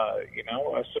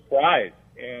surprise,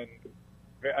 and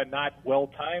a not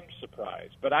well-timed surprise.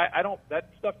 But I don't. That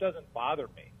stuff doesn't bother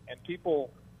me. And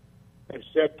people have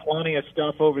said plenty of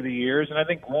stuff over the years, and I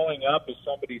think growing up as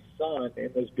somebody's son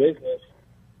in this business,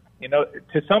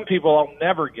 to some people, I'll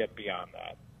never get beyond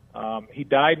that. He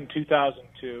died in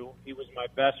 2002. He was my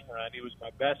best friend. He was my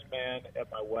best man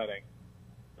at my wedding.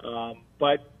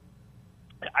 But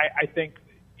I think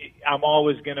I'm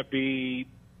always going to be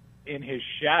in his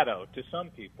shadow to some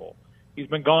people. He's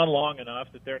been gone long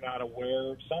enough that they're not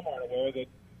aware, some aren't aware that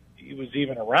he was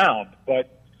even around.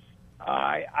 But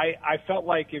I felt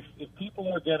like if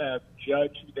people are going to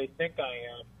judge who they think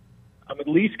I am, I'm at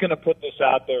least going to put this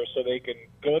out there so they can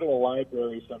go to a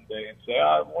library someday and say,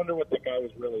 I wonder what the guy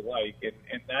was really like.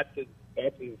 And that's as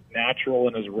natural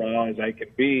and as raw as I can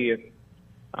be. And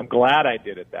I'm glad I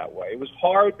did it that way. It was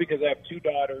hard because I have 2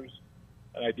 daughters,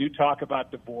 and I do talk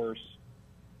about divorce.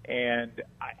 And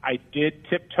I did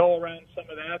tiptoe around some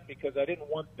of that because I didn't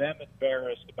want them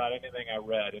embarrassed about anything I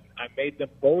read. And I made them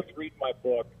both read my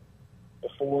book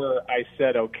before I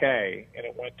said okay, and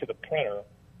it went to the printer.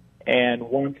 And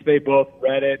once they both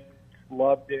read it,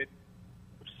 loved it,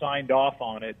 signed off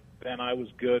on it, then I was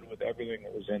good with everything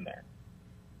that was in there.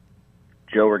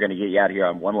 Joe, we're going to get you out of here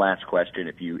on one last question.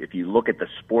 If you look at the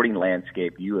sporting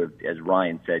landscape, you have, as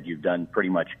Ryan said, you've done pretty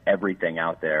much everything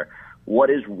out there. What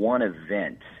is one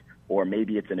event, or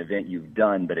maybe it's an event you've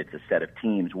done, but it's a set of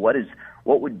teams? What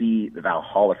would be the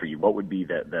Valhalla for you? What would be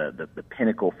the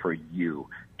pinnacle for you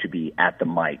to be at the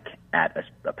mic at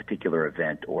a particular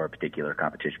event or a particular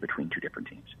competition between two different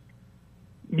teams?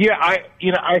 Yeah,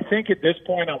 I think at this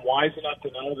point I'm wise enough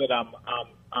to know that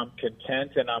I'm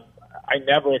content, and I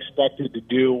never expected to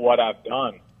do what I've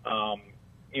done.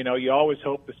 You always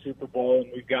hope the Super Bowl,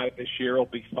 and we've got it this year, will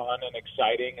be fun and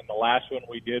exciting. And the last one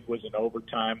we did was in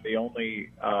overtime, the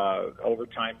only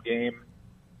overtime game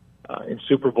in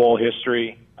Super Bowl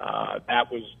history.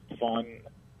 That was fun.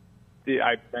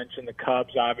 I mentioned the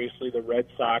Cubs, obviously, the Red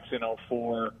Sox in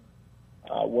 2004.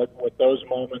 What those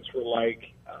moments were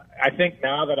like. I think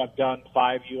now that I've done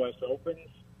 5 U.S. Opens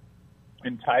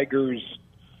and Tiger's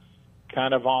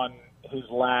kind of on his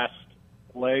last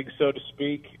leg, so to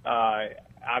speak,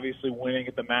 obviously winning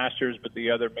at the Masters, but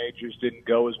the other majors didn't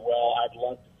go as well. I'd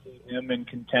love to see him in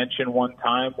contention one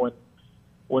time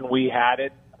when we had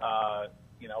it,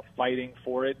 fighting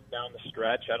for it down the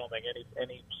stretch. I don't think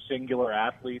any singular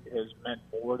athlete has meant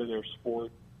more to their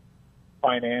sport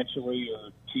financially or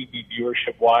TV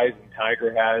viewership-wise than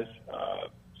Tiger has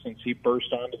since he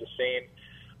burst onto the scene.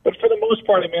 But for the most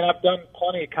part, I've done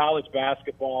plenty of college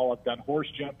basketball. I've done horse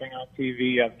jumping on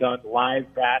TV. I've done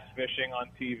live bass fishing on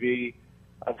TV.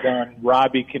 I've done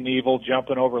Robbie Knievel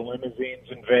jumping over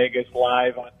limousines in Vegas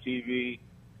live on TV.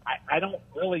 I don't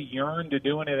really yearn to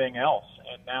do anything else.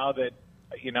 And now that,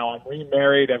 I'm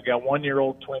remarried, I've got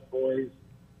 1-year-old twin boys,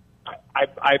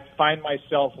 I find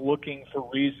myself looking for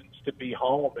reasons to be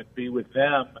home and be with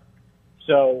them.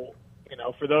 So,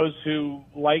 for those who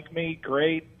like me,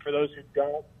 great. For those who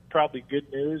don't, probably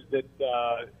good news that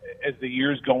as the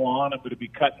years go on, I'm going to be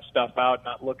cutting stuff out,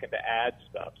 not looking to add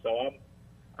stuff. So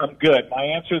I'm good. My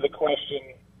answer to the question,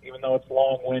 even though it's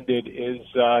long-winded, is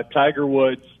Tiger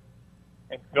Woods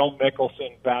and Phil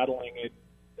Mickelson battling it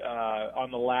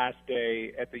on the last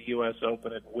day at the U.S.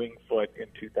 Open at Winged Foot in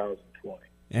 2020.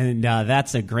 And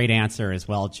that's a great answer as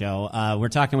well, Joe. We're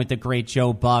talking with the great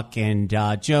Joe Buck. And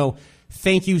Joe,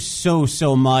 thank you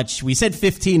so much. We said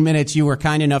 15 minutes. You were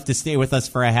kind enough to stay with us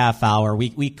for a half hour.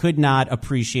 We could not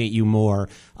appreciate you more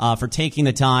for taking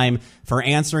the time, for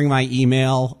answering my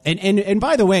email. And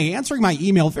by the way, answering my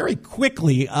email very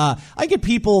quickly. I get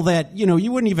people that,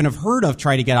 you wouldn't even have heard of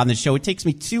try to get on the show. It takes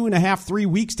me 2.5, 3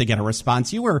 weeks to get a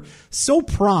response. You were so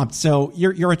prompt. So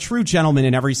you're a true gentleman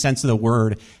in every sense of the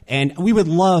word. And we would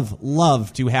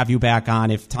love to have you back on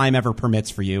if time ever permits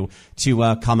for you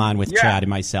to come on with Chad and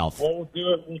myself. Well, we'll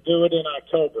do it in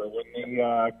October when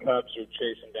the Cubs are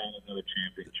chasing down another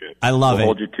championship. I love it.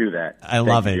 We'll hold you to that. I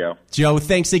love it. Joe,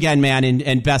 thanks again, man,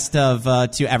 and best of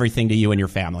to everything to you and your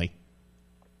family.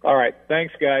 All right.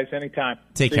 Thanks, guys. Anytime.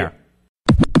 Take care.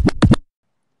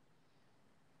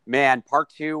 Man, part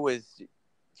 2 was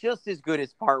just as good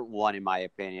as part 1, in my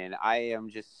opinion. I am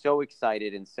just so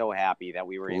excited and so happy that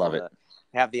we were able to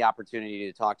have the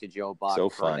opportunity to talk to Joe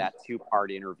Buck for that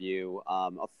 2-part interview.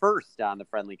 A first on the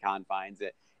Friendly Confines,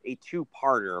 a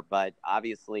 2-parter, but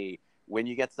obviously when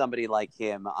you get somebody like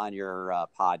him on your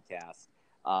podcast,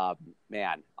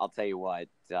 man, I'll tell you what,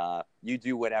 you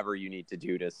do whatever you need to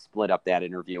do to split up that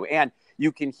interview. And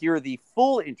you can hear the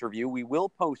full interview. We will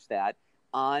post that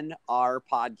on our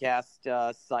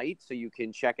podcast site, so you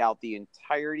can check out the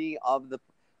entirety of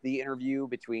the interview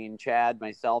between Chad,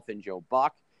 myself, and Joe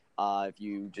Buck. If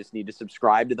you just need to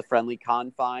subscribe to the Friendly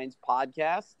Confines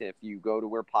podcast, if you go to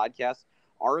where podcasts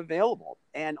are available.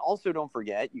 And also don't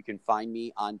forget, you can find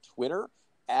me on Twitter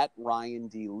at Ryan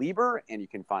D. Lieber, and you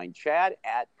can find Chad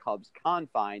at Cubs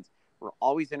Confines. We're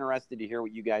always interested to hear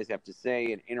what you guys have to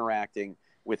say and interacting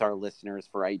with our listeners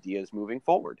for ideas moving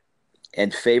forward.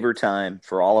 And favor time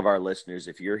for all of our listeners.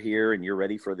 If you're here and you're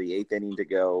ready for the 8th inning to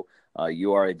go,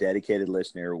 you are a dedicated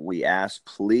listener. We ask,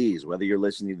 please, whether you're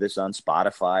listening to this on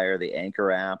Spotify or the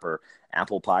Anchor app or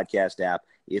Apple Podcast app,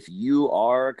 if you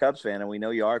are a Cubs fan, and we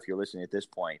know you are if you're listening at this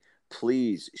point,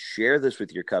 please share this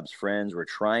with your Cubs friends. We're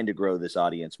trying to grow this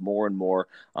audience more and more.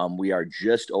 We are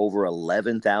just over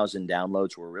 11,000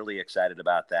 downloads. We're really excited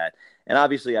about that. And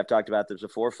obviously, I've talked about this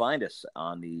before. Find us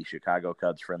on the Chicago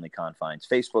Cubs Friendly Confines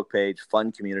Facebook page,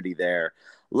 fun community there.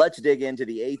 Let's dig into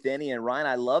the 8th inning. And Ryan,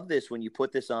 I love this when you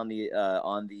put this on the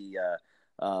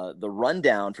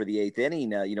rundown for the 8th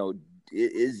inning.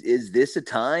 is this a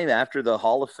time after the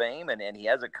Hall of Fame and he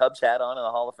has a Cubs hat on in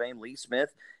the Hall of Fame? Lee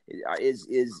Smith,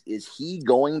 is he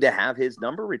going to have his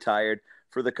number retired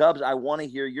for the Cubs? I want to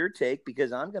hear your take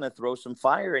because I'm going to throw some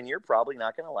fire and you're probably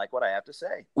not going to like what I have to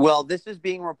say. Well, this is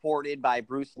being reported by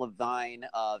Bruce Levine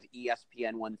of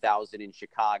ESPN 1000 in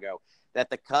Chicago that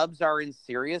the Cubs are in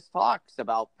serious talks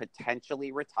about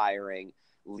potentially retiring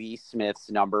Lee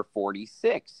Smith's number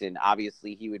 46. And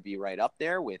obviously he would be right up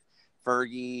there with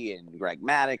Fergie and Greg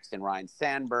Maddux and Ryan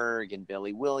Sandberg and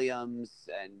Billy Williams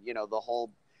and, the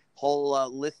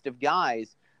whole list of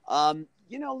guys.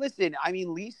 Listen, I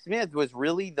mean, Lee Smith was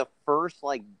really the first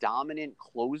dominant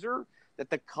closer that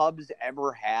the Cubs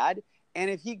ever had. And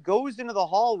if he goes into the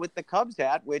Hall with the Cubs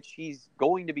hat, which he's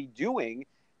going to be doing,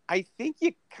 I think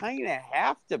you kind of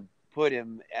have to put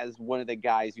him as one of the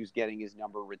guys who's getting his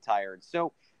number retired.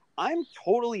 So I'm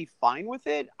totally fine with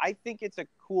it. I think it's a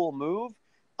cool move.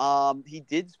 He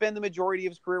did spend the majority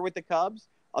of his career with the Cubs,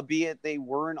 albeit they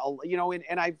weren't,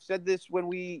 and I've said this when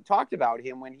we talked about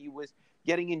him when he was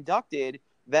getting inducted,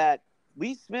 that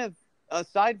Lee Smith,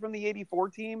 aside from the 84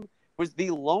 team, was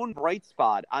the lone bright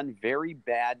spot on very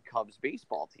bad Cubs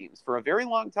baseball teams for a very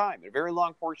long time, a very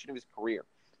long portion of his career.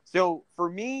 So for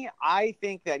me, I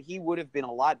think that he would have been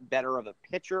a lot better of a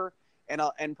pitcher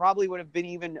and probably would have been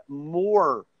even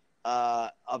more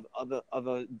of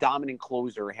a dominant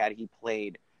closer had he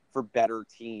played for better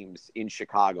teams in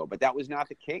Chicago. But that was not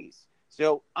the case.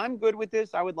 So I'm good with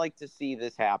this. I would like to see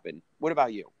this happen. What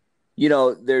about you?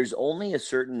 There's only a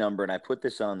certain number, and I put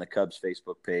this on the Cubs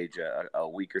Facebook page a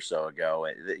week or so ago.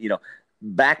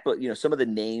 Some of the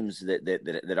names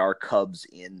that are Cubs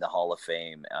in the Hall of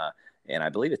Fame, and I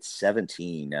believe it's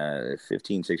 15,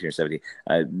 16 or 17.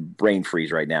 Brain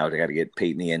freeze right now. I got to get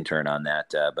Peyton the intern on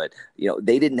that. But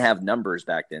they didn't have numbers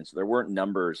back then, so there weren't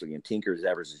numbers. Tinker's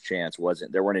Evers' Chance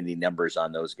there weren't any numbers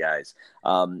on those guys.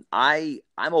 I'm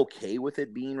okay with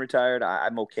it being retired.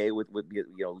 I'm okay with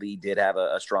Lee did have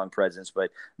a strong presence, but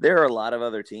there are a lot of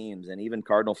other teams and even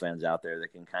Cardinal fans out there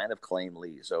that can kind of claim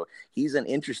Lee. So he's an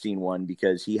interesting one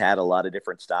because he had a lot of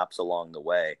different stops along the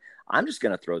way. I'm just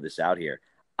going to throw this out here.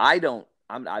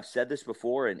 I've said this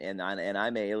before, and I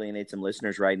may alienate some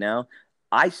listeners right now.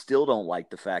 I still don't like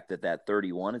the fact that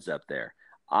 31 is up there.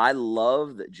 I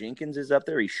love that Jenkins is up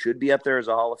there. He should be up there as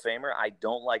a Hall of Famer. I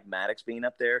don't like Maddux being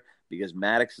up there because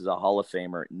Maddux is a Hall of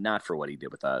Famer, not for what he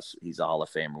did with us. He's a Hall of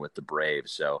Famer with the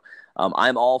Braves. So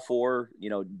I'm all for,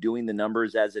 doing the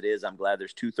numbers as it is. I'm glad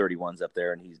there's 2 31s up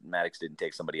there and Maddux didn't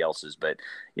take somebody else's. But,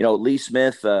 Lee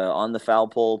Smith on the foul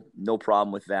pole, no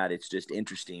problem with that. It's just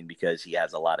interesting because he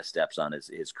has a lot of steps on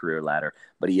his career ladder,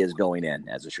 but he is going in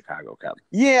as a Chicago Cub.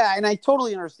 Yeah, and I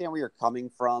totally understand where you're coming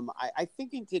from. I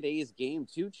think in today's game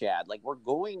too, Chad, we're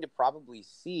going to probably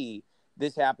see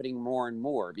this happening more and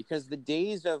more because the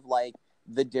days of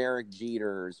the Derek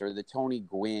Jeters or the Tony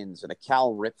Gwynns or the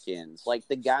Cal Ripkins,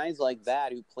 the guys like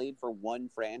that who played for one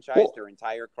franchise their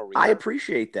entire career. I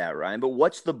appreciate that, Ryan, but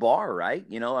what's the bar, right?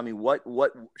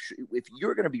 What if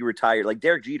you're going to be retired, like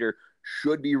Derek Jeter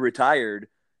should be retired.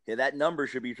 Yeah, that number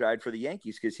should be retired for the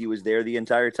Yankees because he was there the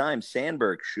entire time.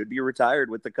 Sandberg should be retired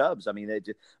with the Cubs.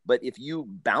 But if you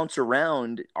bounce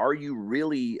around,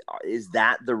 is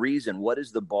that the reason? What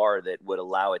is the bar that would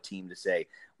allow a team to say,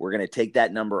 we're going to take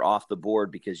that number off the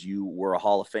board because you were a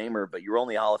Hall of Famer, but you're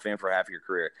only a Hall of Fame for half your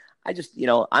career?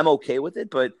 I'm okay with it,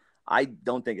 but I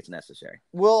don't think it's necessary.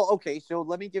 Well, okay, so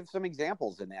let me give some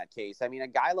examples in that case. A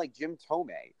guy like Jim Thome,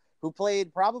 who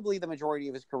played probably the majority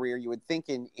of his career, you would think,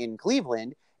 in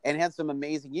Cleveland, and had some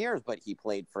amazing years, but he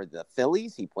played for the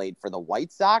Phillies, he played for the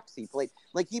White Sox, he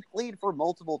played for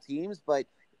multiple teams, but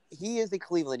he is a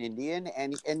Cleveland Indian,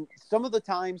 and some of the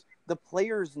times the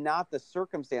players, not the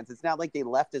circumstance. It's not like they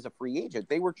left as a free agent;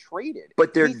 they were traded.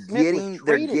 But they're getting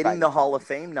the Hall of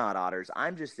Fame nod, Otters.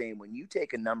 I'm just saying, when you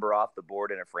take a number off the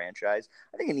board in a franchise,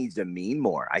 I think it needs to mean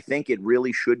more. I think it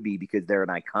really should be because they're an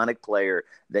iconic player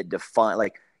that define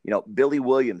Billy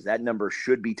Williams, that number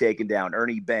should be taken down.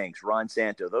 Ernie Banks, Ron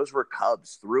Santo, those were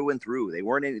Cubs through and through. They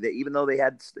weren't even though they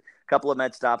had a couple of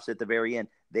Met stops at the very end,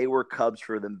 they were Cubs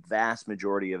for the vast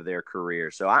majority of their career.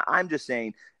 So I'm just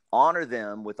saying, honor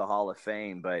them with the Hall of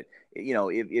Fame. But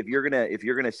if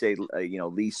you're gonna say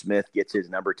Lee Smith gets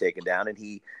his number taken down and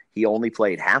he only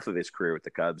played half of his career with the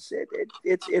Cubs,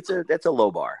 that's a low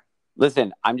bar.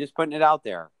 Listen, I'm just putting it out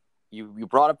there. You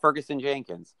brought up Ferguson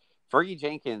Jenkins. Fergie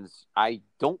Jenkins, I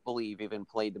don't believe even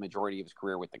played the majority of his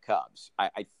career with the Cubs.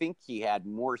 I think he had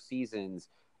more seasons.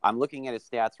 I'm looking at his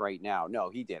stats right now. No,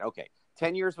 he did. Okay.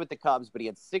 10 years with the Cubs, but he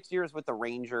had 6 years with the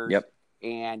Rangers. Yep.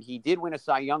 And he did win a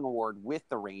Cy Young Award with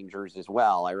the Rangers as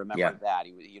well. I remember that.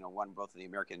 He won both of the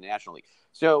American and National League.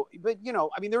 So, but,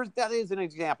 I mean, that is an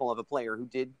example of a player who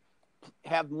did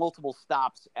have multiple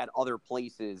stops at other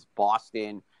places,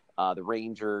 Boston, the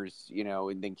Rangers,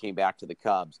 and then came back to the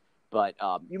Cubs. But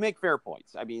you make fair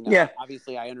points. I mean,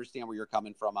 obviously I understand where you're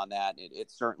coming from on that.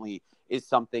 It certainly is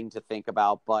something to think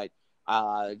about, but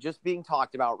just being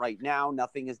talked about right now,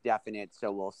 nothing is definite.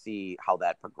 So we'll see how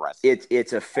that progresses.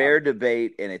 It's a fair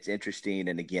debate, and it's interesting.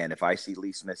 And again, if I see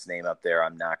Lee Smith's name up there,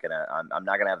 I'm not gonna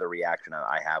have the reaction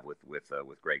I have with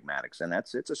Greg Maddux, and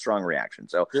it's a strong reaction.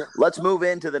 So let's move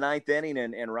into the ninth inning,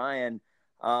 and Ryan,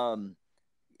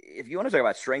 if you want to talk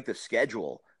about strength of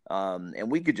schedule. And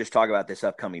we could just talk about this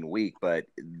upcoming week, but,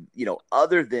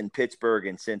 other than Pittsburgh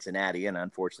and Cincinnati, and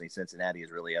unfortunately Cincinnati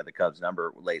has really had the Cubs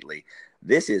number lately,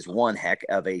 this is one heck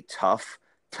of a tough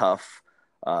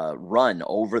run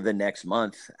over the next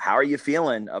month. How are you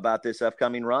feeling about this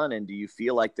upcoming run? And do you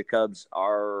feel like the Cubs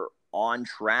are on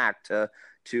track to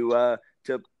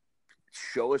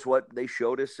show us what they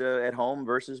showed us at home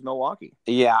versus Milwaukee?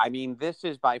 Yeah, I mean, this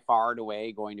is by far and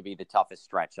away going to be the toughest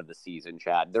stretch of the season,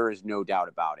 Chad. There is no doubt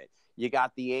about it. You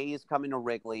got the A's coming to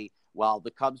Wrigley. While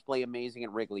the Cubs play amazing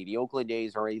at Wrigley, the Oakland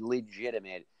A's are a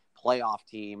legitimate playoff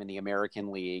team in the American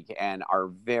League and are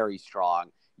very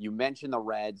strong. You mentioned the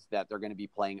Reds, that they're going to be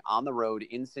playing on the road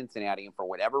in Cincinnati, and for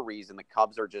whatever reason, the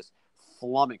Cubs are just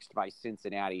flummoxed by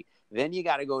Cincinnati. Then you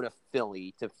got to go to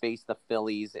Philly to face the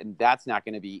Phillies, and that's not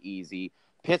going to be easy.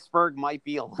 Pittsburgh might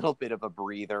be a little bit of a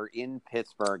breather in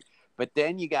Pittsburgh, but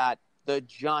then you got the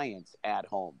Giants at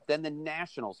home, then the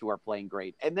Nationals, who are playing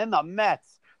great, and then the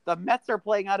Mets. The Mets are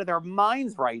playing out of their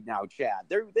minds right now, Chad.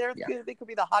 They could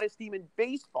be the hottest team in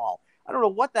baseball. I don't know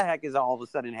what the heck is all of a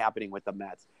sudden happening with the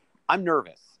Mets. I'm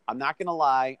nervous. I'm not going to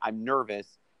lie. I'm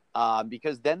nervous.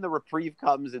 Because then the reprieve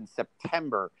comes in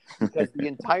September, because the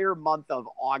entire month of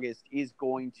August is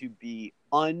going to be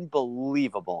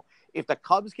unbelievable. If the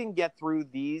Cubs can get through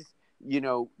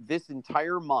this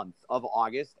entire month of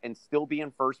August and still be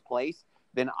in first place,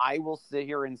 then I will sit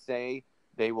here and say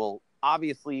they will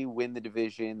obviously win the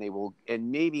division. They will,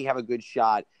 and maybe have a good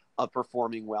shot of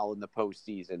performing well in the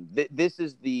postseason. This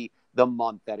is the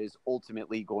month that is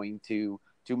ultimately going to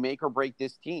make or break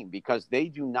this team, because they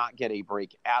do not get a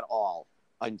break at all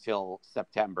until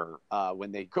September,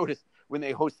 when they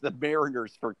host the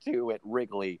Mariners for 2 at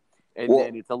Wrigley. And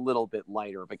then it's a little bit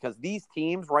lighter, because these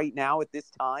teams right now at this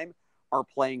time are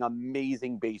playing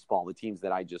amazing baseball. The teams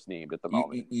that I just named at the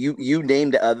moment. You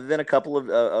named, other than a couple of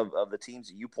the teams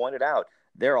that you pointed out,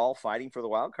 they're all fighting for the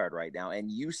wild card right now.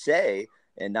 And you say,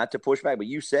 and not to push back, but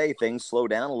you say things slow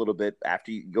down a little bit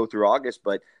after you go through August,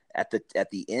 but at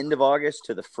the end of August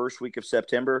to the first week of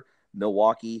September,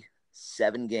 Milwaukee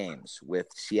 7 games, with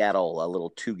Seattle a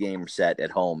little 2-game set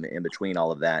at home in between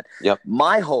all of that. Yep.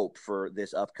 My hope for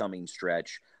this upcoming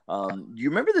stretch. Do you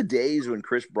remember the days when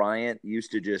Chris Bryant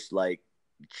used to just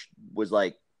was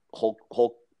like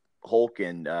Hulk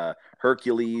and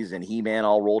Hercules and He-Man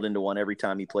all rolled into one every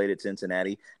time he played at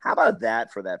Cincinnati? How about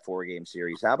that for that 4-game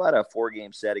series? How about a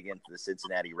 4-game set against the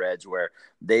Cincinnati Reds, where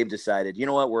they've decided, you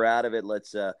know what, we're out of it.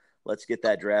 Let's get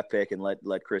that draft pick and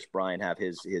let Chris Bryant have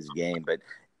his game. But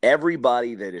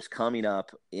everybody that is coming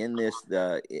up in this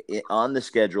on the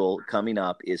schedule coming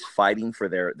up is fighting for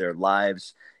their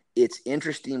lives. It's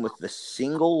interesting with the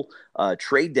single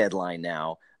trade deadline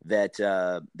now that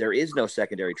there is no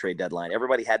secondary trade deadline.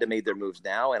 Everybody had to make their moves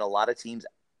now, and a lot of teams,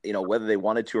 whether they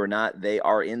wanted to or not, they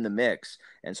are in the mix.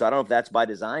 And so I don't know if that's by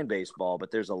design, baseball,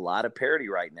 but there's a lot of parity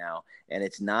right now, and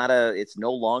it's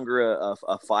no longer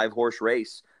a 5-horse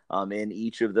race. In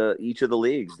each of the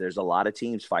leagues, there's a lot of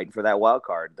teams fighting for that wild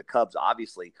card. The Cubs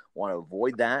obviously want to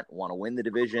avoid that, want to win the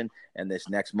division, and this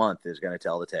next month is going to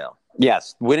tell the tale.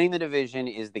 Yes, winning the division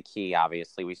is the key.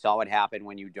 Obviously, we saw what happened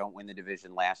when you don't win the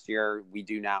division last year. We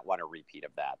do not want a repeat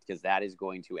of that, because that is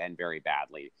going to end very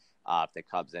badly if the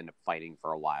Cubs end up fighting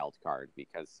for a wild card.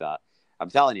 Because I'm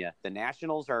telling you, the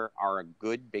Nationals are a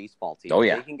good baseball team. Oh,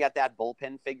 yeah. They can get that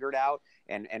bullpen figured out.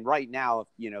 And right now,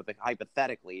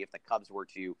 hypothetically, if the Cubs were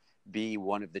to be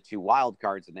one of the 2 wild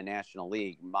cards in the National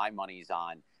League, my money's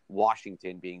on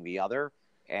Washington being the other.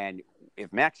 And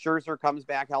if Max Scherzer comes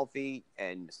back healthy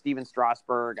and Steven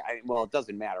Strasburg, it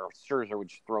doesn't matter. Scherzer would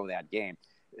just throw that game.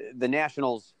 The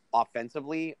Nationals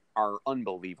offensively are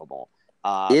unbelievable.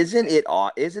 Isn't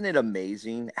it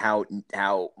amazing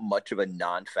how much of a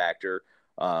non-factor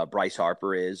Bryce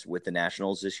Harper is with the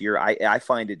Nationals this year? I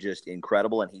find it just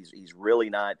incredible, and he's really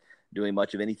not doing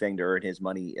much of anything to earn his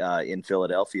money in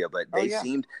Philadelphia. But they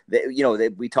seemed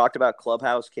that, we talked about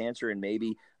clubhouse cancer and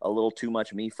maybe a little too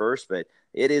much me first, but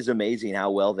it is amazing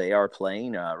how well they are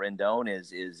playing. Rendon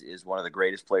is one of the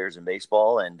greatest players in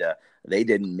baseball, and they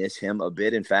didn't miss him a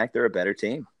bit. In fact, they're a better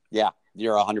team. Yeah,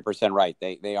 you're 100% right.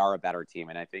 They are a better team,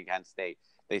 and I think hence they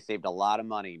saved a lot of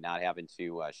money not having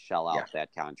to shell out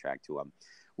that contract to him.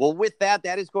 Well, with that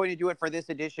is going to do it for this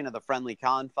edition of the Friendly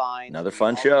Confines. Another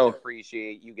fun show.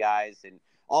 Appreciate you guys, and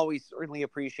always certainly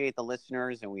appreciate the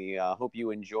listeners, and we hope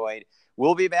you enjoyed.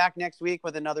 We'll be back next week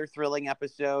with another thrilling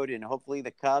episode, and hopefully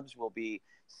the Cubs will be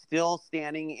still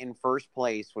standing in first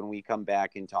place when we come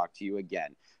back and talk to you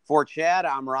again. For Chad,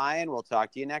 I'm Ryan. We'll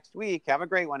talk to you next week. Have a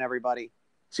great one, everybody.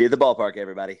 See you at the ballpark,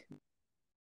 everybody.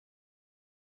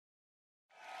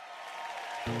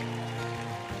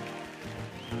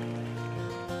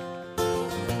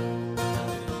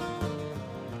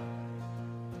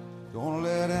 Don't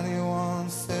let anyone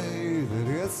say that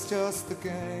it's just a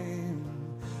game,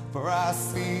 for I've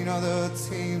seen other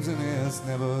teams and it's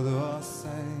never the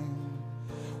same.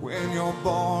 When you're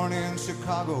born in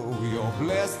Chicago, you're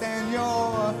blessed and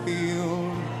you're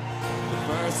healed. The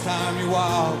first time you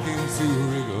walk into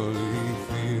Wrigley